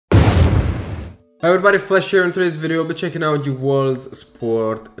Hi everybody, Flash here. In today's video, we'll be checking out the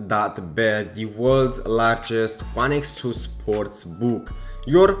LiveSport.Bet, the world's largest 1x2 sports book,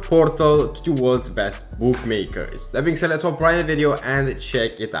 your portal to the world's best bookmakers. That being said, let's hop right in the video and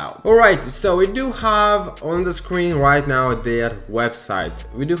check it out. Alright, so we do have on the screen right now their website.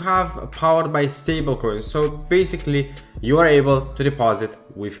 We do have powered by stablecoins, so basically you are able to deposit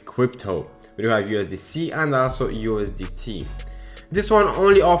with crypto. We do have USDC and also USDT. This one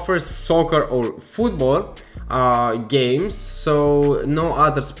only offers soccer or football games, so no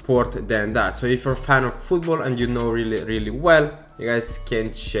other sport than that. So if you're a fan of football and you know really well, you guys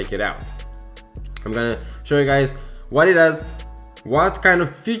can check it out. I'm gonna show you guys what it does, what kind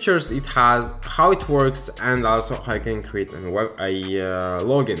of features it has, how it works, and also how you can create a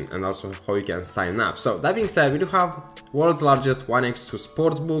login, and also how you can sign up. So that being said, we do have world's largest 1x2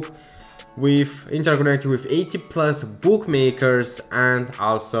 sports book, with interconnected with 80 plus bookmakers and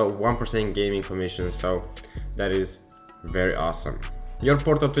also 1% gaming commission, so that is very awesome. Your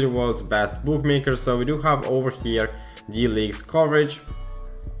portal to the world's best bookmakers. So we do have over here the league's coverage,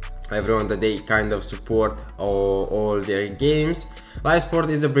 everyone that they kind of support all their games. LiveSport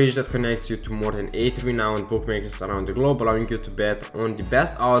is a bridge that connects you to more than 80 renowned bookmakers around the globe, allowing you to bet on the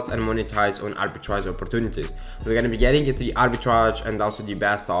best odds and monetize on arbitrage opportunities. We're going to be getting into the arbitrage and also the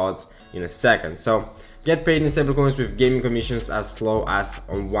best odds in a second. So get paid in stablecoins with gaming commissions as low as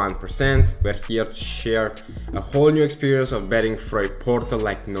on 1%. We're here to share a whole new experience of betting for a portal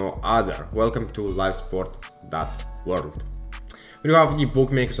like no other. Welcome to LiveSport.World. We do have the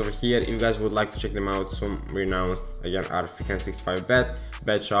bookmakers over here. If you guys would like to check them out, some renowned again are Freakin65Bet,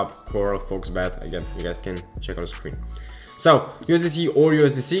 BetShop, Coral, FoxBet. Again, you guys can check on the screen. So USDT or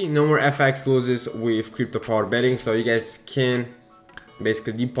USDC, no more FX losses with crypto power betting, so you guys can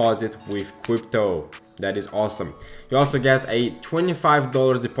basically deposit with crypto. That is awesome. You also get a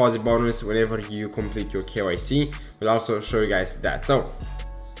 $25 deposit bonus whenever you complete your KYC. We'll also show you guys that. So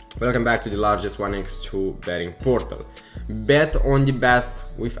welcome back to the largest 1x2 betting portal. Bet on the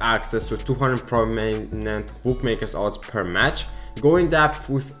best with access to 200 prominent bookmakers odds per match. Go in depth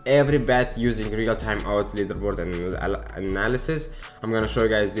with every bet using real-time odds, leaderboard, and analysis. I'm gonna show you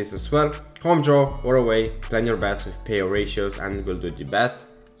guys this as well. Home draw or away, plan your bets with payout ratios, and we'll do the best.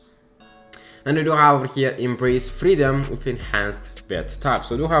 And we do have over here embrace freedom with enhanced bet type.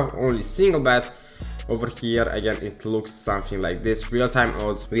 So we do have only single bet. Over here again it looks something like this, real-time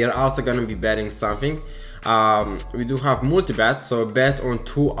odds. We are also gonna be betting something. We do have multi-bet, so bet on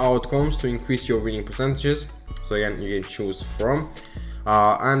 2 outcomes to increase your winning percentages. So again, you can choose from.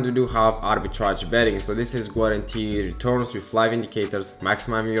 And we do have arbitrage betting, so this is guaranteed returns with live indicators,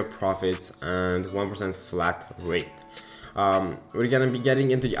 maximizing your profits, and 1% flat rate. We're gonna be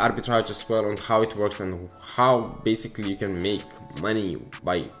getting into the arbitrage as well, on how it works and how basically you can make money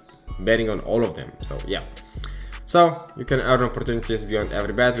by betting on all of them. So yeah, so you can earn opportunities beyond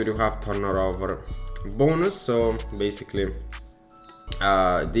every bet. We do have turnover bonus, so basically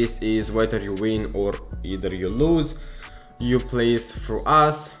this is whether you win or either you lose, you place through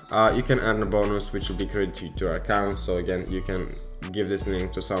us, you can earn a bonus which will be credited to your account. So again, you can give this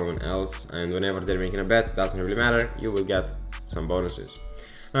link to someone else, and whenever they're making a bet, doesn't really matter, you will get some bonuses.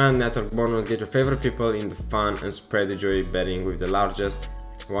 And network bonus, get your favorite people in the fun and spread the joy betting with the largest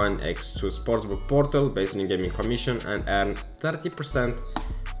 1x2 sportsbook portal based on gaming commission, and earn 30%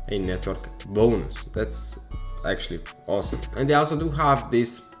 a network bonus. That's actually awesome. And they also do have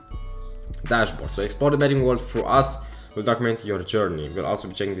this dashboard, so explore the betting world through us. We'll document your journey. We'll also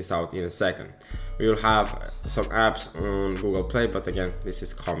be checking this out in a second. We will have some apps on Google Play, but again, this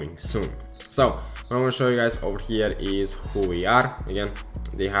is coming soon. So what I want to show you guys over here is who we are. Again,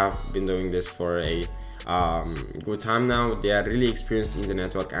 they have been doing this for a good time now. They are really experienced in the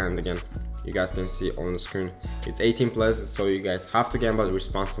network, and again, you guys can see on the screen it's 18 plus, so you guys have to gamble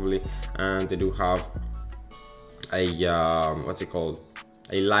responsibly. And they do have a what's it called,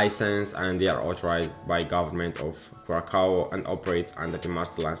 a license, and they are authorized by government of Curacao and operates under the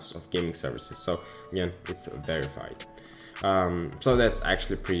master license of gaming services. So again, it's verified. So that's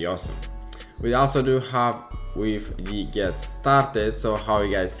actually pretty awesome. We also do have with the get started, so how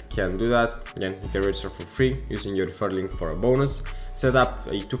you guys can do that. Again, you can register for free using your referral link for a bonus, set up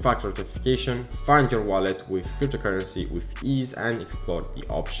a 2-factor authentication, find your wallet with cryptocurrency with ease, and explore the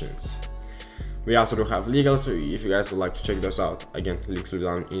options. We also do have legal, so if you guys would like to check those out, again, links will be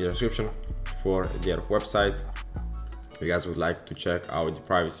down in the description for their website. If you guys would like to check out the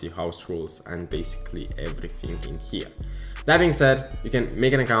privacy, house rules, and basically everything in here. That being said, you can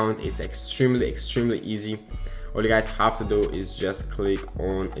make an account. It's extremely easy. All you guys have to do is just click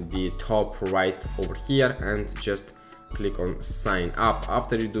on the top right over here and just click on sign up.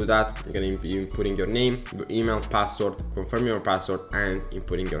 After you do that, you're gonna be inputting your name, your email, password, confirm your password, and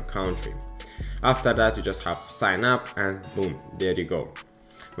inputting your country. After that, you just have to sign up, and boom, there you go.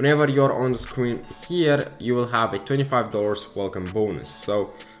 Whenever you're on the screen here, you will have a $25 welcome bonus.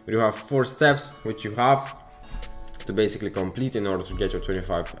 So we do have 4 steps which you have to basically complete in order to get your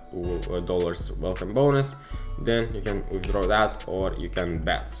 $25 welcome bonus. Then you can withdraw that, or you can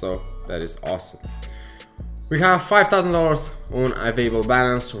bet. So that is awesome. We have $5,000 on available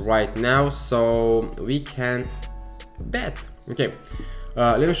balance right now, so we can bet. Okay,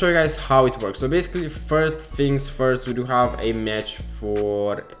 let me show you guys how it works. So basically, first things first, we do have a match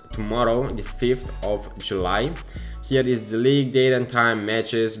for tomorrow, the 5th of July. Here is the league date and time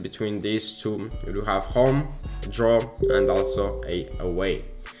matches between these two. We do have home, draw, and also a away.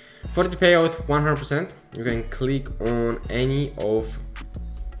 For the payout 100%, you can click on any of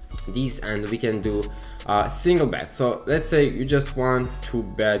these and we can do a single bet. So let's say you just want to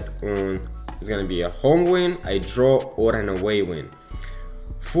bet on, it's gonna be a home win, a draw, or an away win.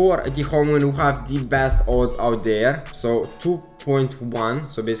 For the home win, we have the best odds out there, so 2.1.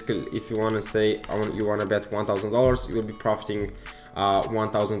 So basically, if you want to say you want to bet $1,000, you will be profiting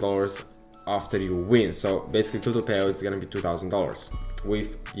 $1,000 after you win. So basically, total payout is going to be $2,000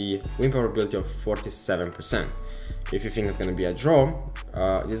 with the win probability of 47%. If you think it's going to be a draw,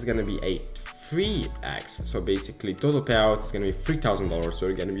 this is going to be a 3x. So basically, total payout is going to be $3,000. So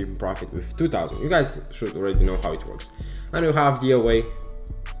you're going to be in profit with $2,000. You guys should already know how it works. And you have the away.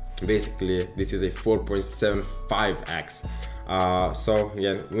 Basically, this is a 4.75x. So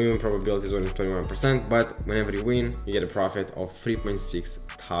again, win probability is only 21%, but whenever you win, you get a profit of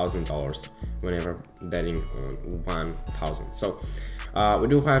 $3,600 whenever betting on 1,000. So we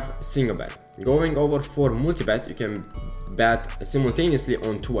do have single bet. Going over for multi-bet, you can bet simultaneously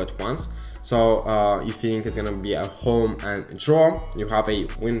on 2 at once. So you think it's gonna be a home and draw, you have a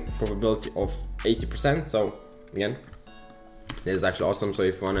win probability of 80%. So again, that is actually awesome. So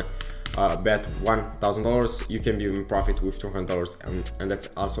if you wanna bet $1,000, you can be in profit with $200, and that's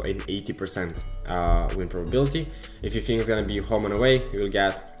also an 80% win probability. If you think it's gonna be home and away, you will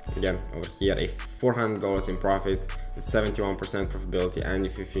get, again, over here a $400 in profit, 71% profitability. And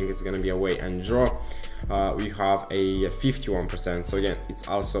if you think it's gonna be away and draw, we have a 51%. So again, it's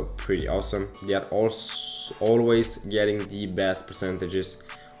also pretty awesome. They are also always getting the best percentages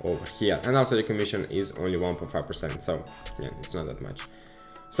over here, and also the commission is only 1.5%. So yeah, it's not that much.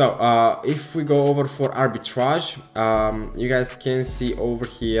 So if we go over for arbitrage, you guys can see over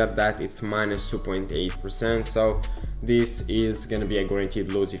here that it's minus 2.8%. So this is gonna be a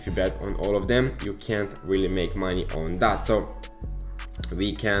guaranteed lose. If you bet on all of them, you can't really make money on that. So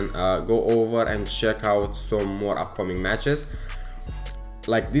we can go over and check out some more upcoming matches,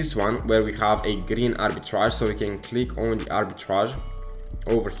 like this one where we have a green arbitrage. So we can click on the arbitrage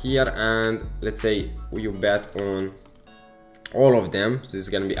over here, and let's say you bet on all of them. So this is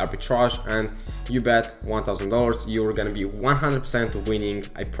gonna be arbitrage, and you bet $1,000, you're gonna be 100% winning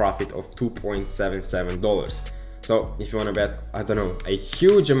a profit of $2.77. So if you want to bet, I don't know, a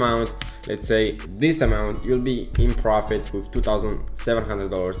huge amount, let's say this amount, you'll be in profit with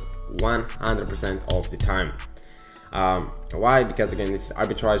 $2,700 100% of the time. Why? Because again, this is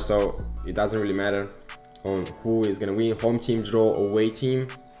arbitrage, so it doesn't really matter on who is gonna win, home team, draw, away team,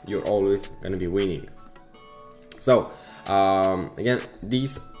 you're always gonna be winning. So again,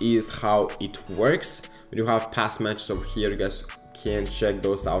 this is how it works. We do have past matches over here, you guys can check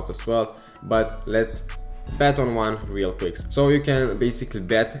those out as well, but let's bet on one real quick. So you can basically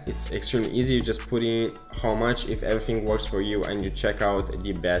bet, it's extremely easy. You just put in how much. If everything works for you and you check out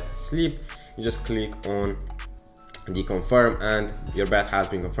the bet slip, you just click on the confirm and your bet has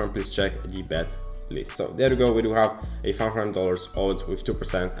been confirmed. Please check the bet list. So there we go, we do have a $500 odds with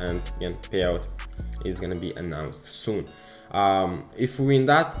 2%, and again, payout is gonna be announced soon. If we win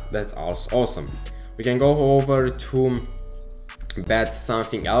that, that's also awesome. We can go over to bet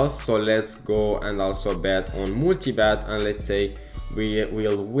something else. So let's go and also bet on multi-bet, and let's say we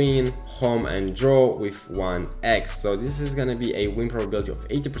will win home and draw with 1x. So this is gonna be a win probability of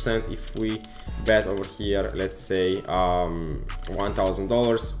 80%. If we bet over here, let's say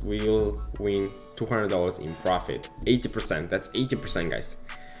 $1,000, we will win $200 in profit. 80%, that's 80%, guys.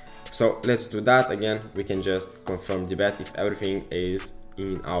 So let's do that. Again, we can just confirm the bet if everything is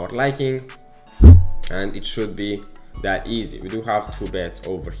in our liking, and it should be that easy. We do have 2 bets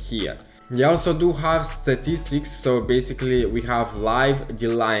over here. We also do have statistics. So basically we have live the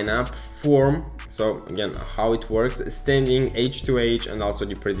lineup form. So again, how it works, standing, age to age, and also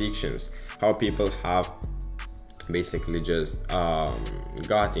the predictions, how people have basically just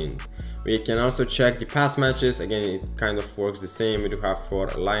got in We can also check the past matches. Again, it kind of works the same. We do have for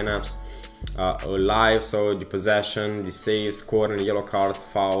lineups, live, so the possession, the saves, scoring, yellow cards,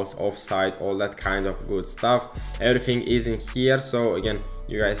 fouls, offside, all that kind of good stuff. Everything is in here, so again,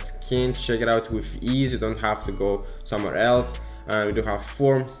 you guys can check it out with ease. You don't have to go somewhere else. And we do have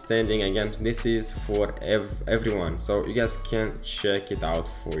form, standing. Again, this is for everyone, so you guys can check it out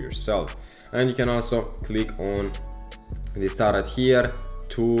for yourself. And you can also click on the start here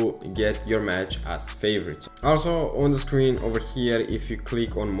to get your match as favorites. Also on the screen over here, if you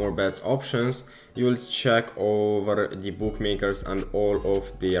click on more bets options, you will check over the bookmakers and all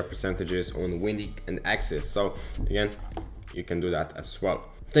of their percentages on winning and access. So again, you can do that as well.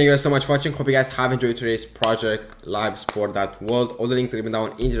 Thank you guys so much for watching. Hope you guys have enjoyed today's project, LiveSport.World. All the links are given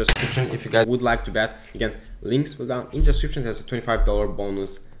down in the description if you guys would like to bet. Again, links will down in the description. There's a $25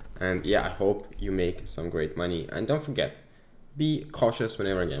 bonus. And yeah, I hope you make some great money. And don't forget, be cautious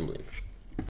whenever gambling.